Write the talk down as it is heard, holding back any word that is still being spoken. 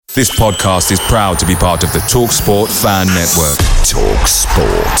This podcast is proud to be part of the TalkSport Fan Network.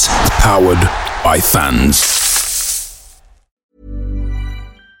 TalkSport. Powered by fans.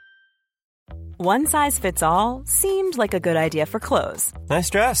 One size fits all seemed like a good idea for clothes. Nice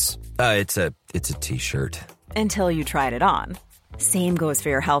dress. It's a t-shirt. Until you tried it on. Same goes for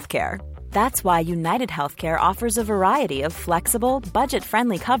your healthcare. That's why United Healthcare offers a variety of flexible,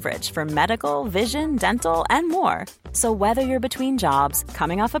 budget-friendly coverage for medical, vision, dental, and more. So whether you're between jobs,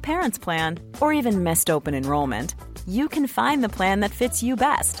 coming off a parent's plan, or even missed open enrollment, you can find the plan that fits you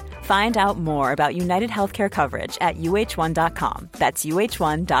best. Find out more about United Healthcare coverage at uh1.com. That's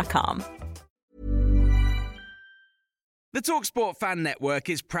uh1.com. The TalkSport Fan Network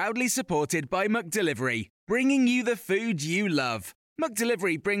is proudly supported by McDelivery, bringing you the food you love.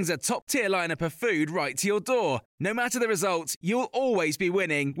 McDelivery brings a top-tier lineup of food right to your door. No matter the result, you'll always be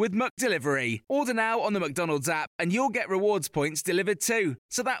winning with McDelivery. Order now on the McDonald's app and you'll get rewards points delivered too.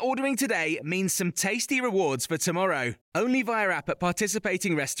 So that ordering today means some tasty rewards for tomorrow. Only via app at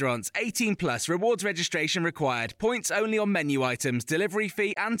participating restaurants. 18 plus. Rewards registration required. Points only on menu items. Delivery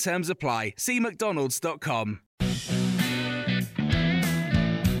fee and terms apply. See mcdonalds.com.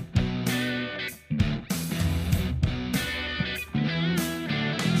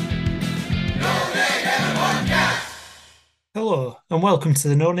 Hello and welcome to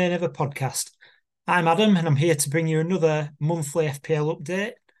the No Nay Never podcast. I'm Adam and I'm here to bring you another monthly FPL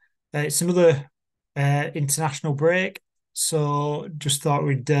update. It's another international break, so just thought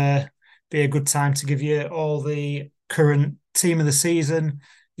we'd be a good time to give you all the current team of the season,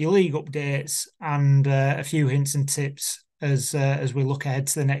 your league updates, and a few hints and tips as we look ahead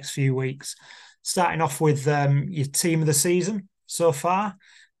to the next few weeks. Starting off with your team of the season so far,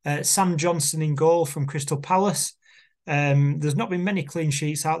 Sam Johnson in goal from Crystal Palace. There's not been many clean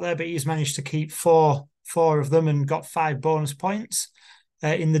sheets out there, but he's managed to keep four of them and got 5 bonus points.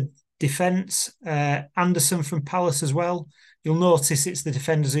 In the defence, Anderson from Palace as well. You'll notice it's the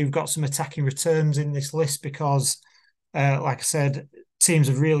defenders who've got some attacking returns in this list because, like I said, teams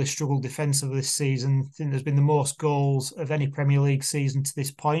have really struggled defensively this season. I think there's been the most goals of any Premier League season to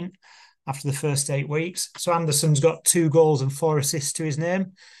this point after the first 8 weeks. So Anderson's got 2 goals and 4 assists to his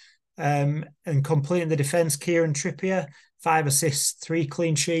name. And completing the defence, Kieran Trippier, 5 assists, 3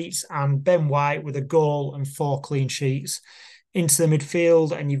 clean sheets, and Ben White with a goal and 4 clean sheets. Into the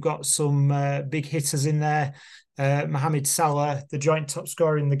midfield, and you've got some big hitters in there. Mohamed Salah, the joint top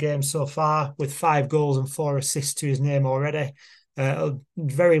scorer in the game so far, with 5 goals and 4 assists to his name already.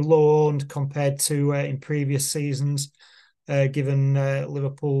 Very low owned compared to in previous seasons, given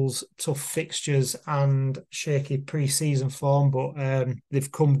Liverpool's tough fixtures and shaky pre-season form, but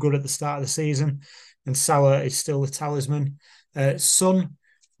they've come good at the start of the season, and Salah is still the talisman. Son,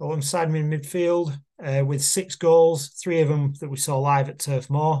 alongside me in midfield, with 6 goals, 3 of them that we saw live at Turf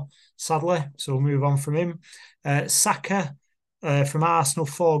Moor, sadly, so we'll move on from him. Saka from Arsenal,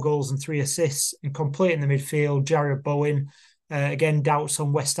 4 goals and 3 assists, and completing the midfield, Jarrod Bowen. Again, doubts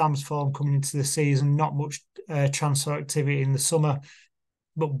on West Ham's form coming into the season. Not much transfer activity in the summer,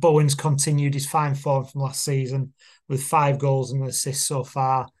 but Bowen's continued his fine form from last season with 5 goals and an assist so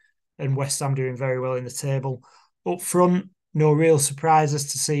far, and West Ham doing very well in the table. Up front, no real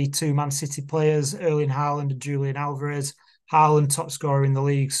surprises to see 2 Man City players, Erling Haaland and Julian Alvarez. Haaland top scorer in the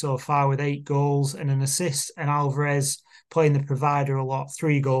league so far with 8 goals and an assist, and Alvarez playing the provider a lot,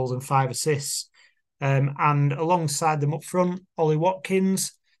 3 goals and 5 assists. And alongside them up front, Ollie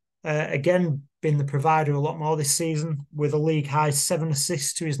Watkins, again, been the provider a lot more this season with a league high 7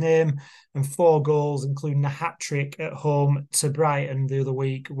 assists to his name and 4 goals, including a hat-trick at home to Brighton the other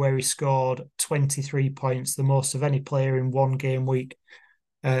week where he scored 23 points, the most of any player in one game week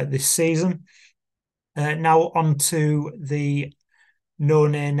this season. Now on to the No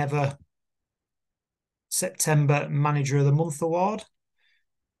Nay Never September Manager of the Month award.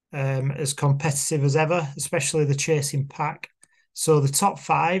 As competitive as ever, especially the chasing pack. So the top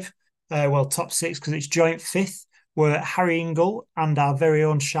 5, top 6 because it's joint 5th, were Harry Ingle and our very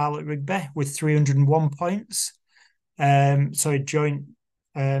own Charlotte Rigby with 301 points. Joint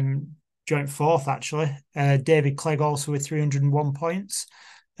 4th actually. David Clegg also with 301 points.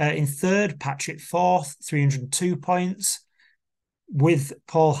 In 3rd, Patrick 4th, 302 points. With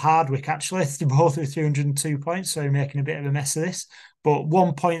Paul Hardwick, actually, both with 302 points, so making a bit of a mess of this. But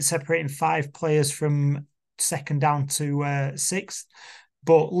 1 point separating 5 players from 2nd down to 6th.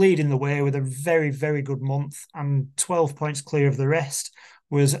 But leading the way with a very, very good month and 12 points clear of the rest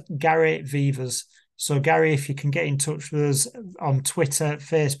was Gary Vivas. So, Gary, if you can get in touch with us on Twitter,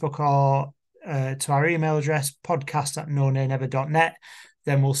 Facebook, or to our email address, podcast@nonaynever.net,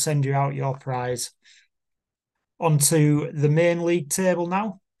 then we'll send you out your prize. Onto the main league table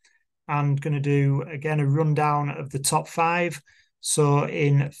now. and going to do, again, a rundown of the top 5. So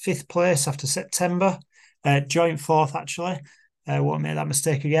in 5th place after September, joint 4th actually, won't make that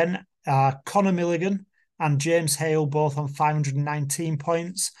mistake again, Conor Milligan and James Hale both on 519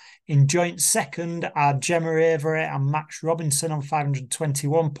 points. In joint 2nd are Gemma Avery and Max Robinson on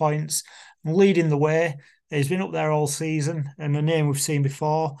 521 points. And leading the way, he's been up there all season, and a name we've seen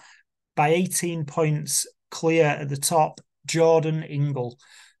before, by 18 points clear at the top, Jordan Ingle.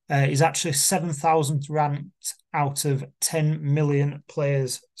 He's actually 7,000th ranked out of 10 million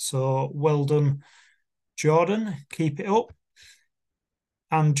players. So well done, Jordan. Keep it up.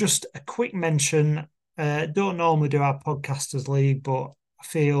 And just a quick mention, don't normally do our Podcasters League, but I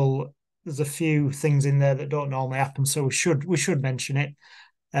feel there's a few things in there that don't normally happen, so we should mention it.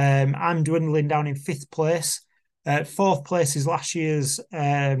 I'm dwindling down in 5th place. 4th place is last year's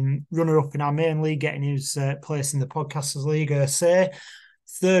runner-up in our main league, getting his place in the Podcasters League, say.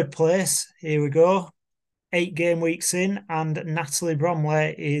 3rd place, here we go. 8 game weeks in, and Natalie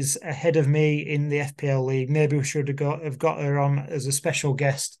Bromley is ahead of me in the FPL League. Maybe we should have got her on as a special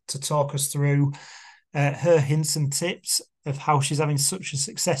guest to talk us through her hints and tips of how she's having such a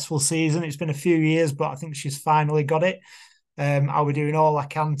successful season. It's been a few years, but I think she's finally got it. I'll be doing all I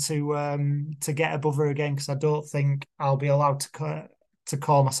can to get above her again, because I don't think I'll be allowed to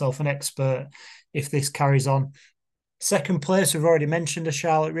call myself an expert if this carries on. 2nd place, we've already mentioned, a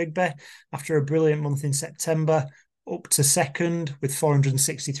Charlotte Rigby after a brilliant month in September, up to 2nd with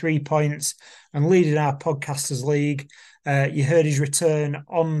 463 points and leading our Podcasters League. You heard his return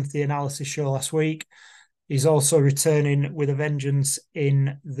on the analysis show last week. He's also returning with a vengeance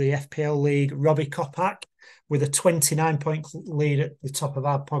in the FPL League, Robbie Kopak, with a 29-point lead at the top of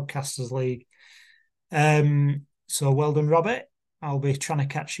our Podcasters League. So well done, Robert. I'll be trying to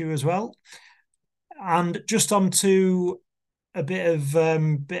catch you as well. And just on to a bit of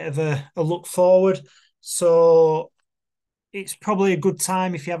a look forward. So it's probably a good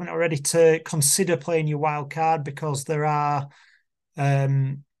time, if you haven't already, to consider playing your wild card, because there are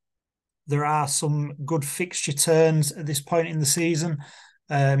some good fixture turns at this point in the season.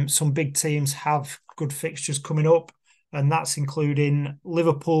 Some big teams have good fixtures coming up, and that's including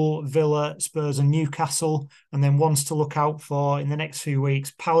Liverpool, Villa, Spurs and Newcastle. And then ones to look out for in the next few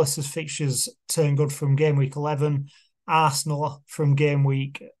weeks: Palace's fixtures turn good from game week 11, Arsenal from game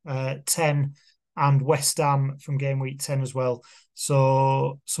week 10, and West Ham from game week 10 as well.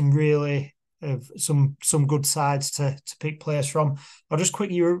 So some really some good sides to pick players from. I'll just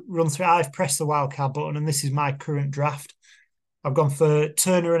quickly run through. I've pressed the wildcard button, and this is my current draft. I've gone for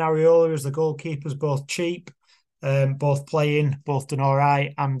Turner and Areola as the goalkeepers, both cheap. Both playing, both done all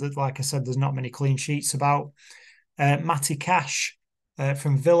right, and like I said, there's not many clean sheets about. Matty Cash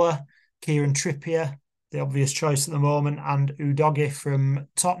from Villa, Kieran Trippier, the obvious choice at the moment, and Udogie from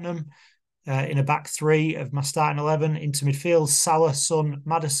Tottenham in a back 3 of my starting 11. Into midfield, Salah, Son,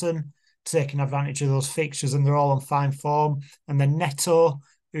 Maddison, taking advantage of those fixtures, and they're all on fine form. And then Neto,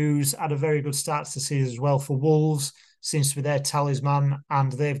 who's had a very good start to the season as well for Wolves, seems to be their talisman,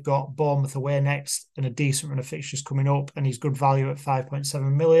 and they've got Bournemouth away next and a decent run of fixtures coming up, and he's good value at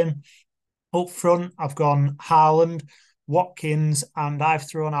 5.7 million. Up front, I've gone Haaland, Watkins, and I've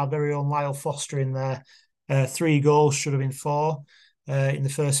thrown our very own Lyle Foster in there. 3 goals, should have been 4 in the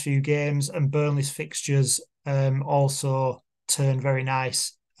first few games, and Burnley's fixtures also turned very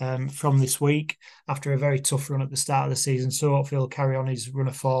nice from this week after a very tough run at the start of the season. So hopefully he'll carry on his run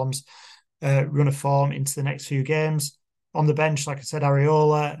of form into the next few games. On the bench, like I said,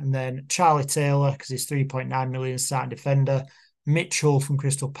 Areola, and then Charlie Taylor, because he's 3.9 million starting defender. Mitchell from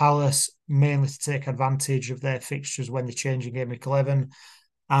Crystal Palace, mainly to take advantage of their fixtures when they change in game week 11.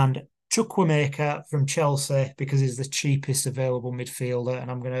 And Chukwuemeka from Chelsea, because he's the cheapest available midfielder, and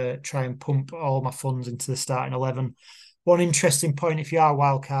I'm going to try and pump all my funds into the starting 11. One interesting point, if you are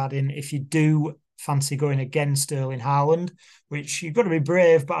wildcarding, if you do fancy going against Erling Haaland, which you've got to be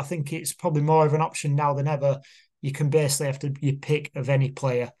brave, but I think it's probably more of an option now than ever. You can basically have to your pick of any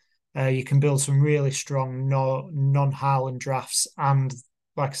player. You can build some really strong non-Haaland drafts, and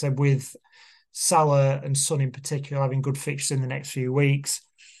like I said, with Salah and Son in particular having good fixtures in the next few weeks,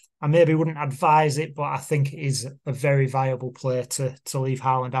 I maybe wouldn't advise it, but I think it is a very viable play to leave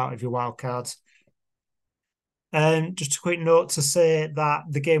Haaland out of your wildcards. Just a quick note to say that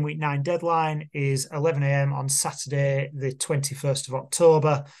the game week 9 deadline is 11 a.m. on Saturday, the 21st of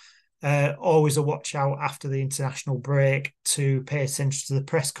October. Always a watch out after the international break to pay attention to the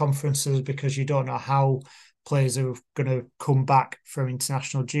press conferences, because you don't know how players are going to come back from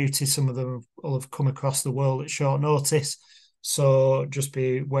international duty. Some of them will have come across the world at short notice. So just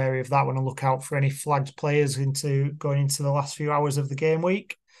be wary of that one and look out for any flagged players going into the last few hours of the game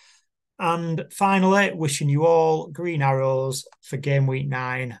week. And finally, wishing you all green arrows for game week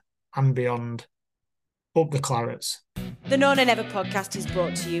 9 and beyond. Up the Clarets. The No Nay Never podcast is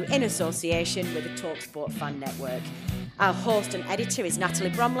brought to you in association with the TalkSport Fan Network. Our host and editor is Natalie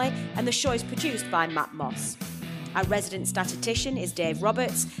Bromley, and the show is produced by Matt Moss. Our resident statistician is Dave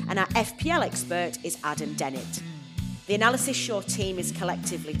Roberts, and our FPL expert is Adam Dennett. The Analysis Show team is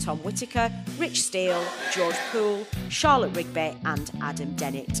collectively Tom Whittaker, Rich Steele, George Poole, Charlotte Rigby and Adam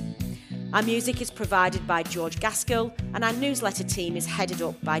Dennett. Our music is provided by George Gaskell, and our newsletter team is headed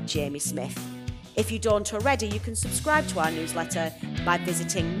up by Jamie Smith. If you don't already, you can subscribe to our newsletter by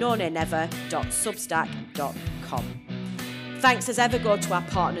visiting nonaynever.substack.com. Thanks as ever go to our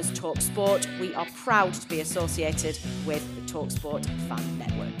partners TalkSport. We are proud to be associated with the TalkSport Fan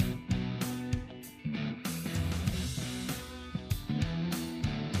Network.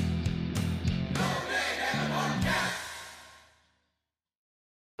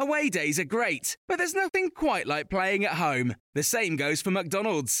 Away days are great, but there's nothing quite like playing at home. The same goes for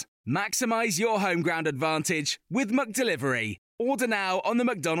McDonald's. Maximise your home ground advantage with McDelivery. Order now on the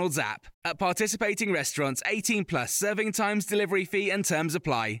McDonald's app. At participating restaurants, 18 plus, serving times, delivery fee and terms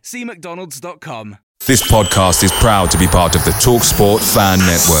apply. See mcdonalds.com. This podcast is proud to be part of the TalkSport Fan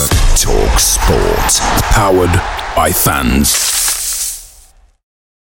Network. TalkSport. Powered by fans.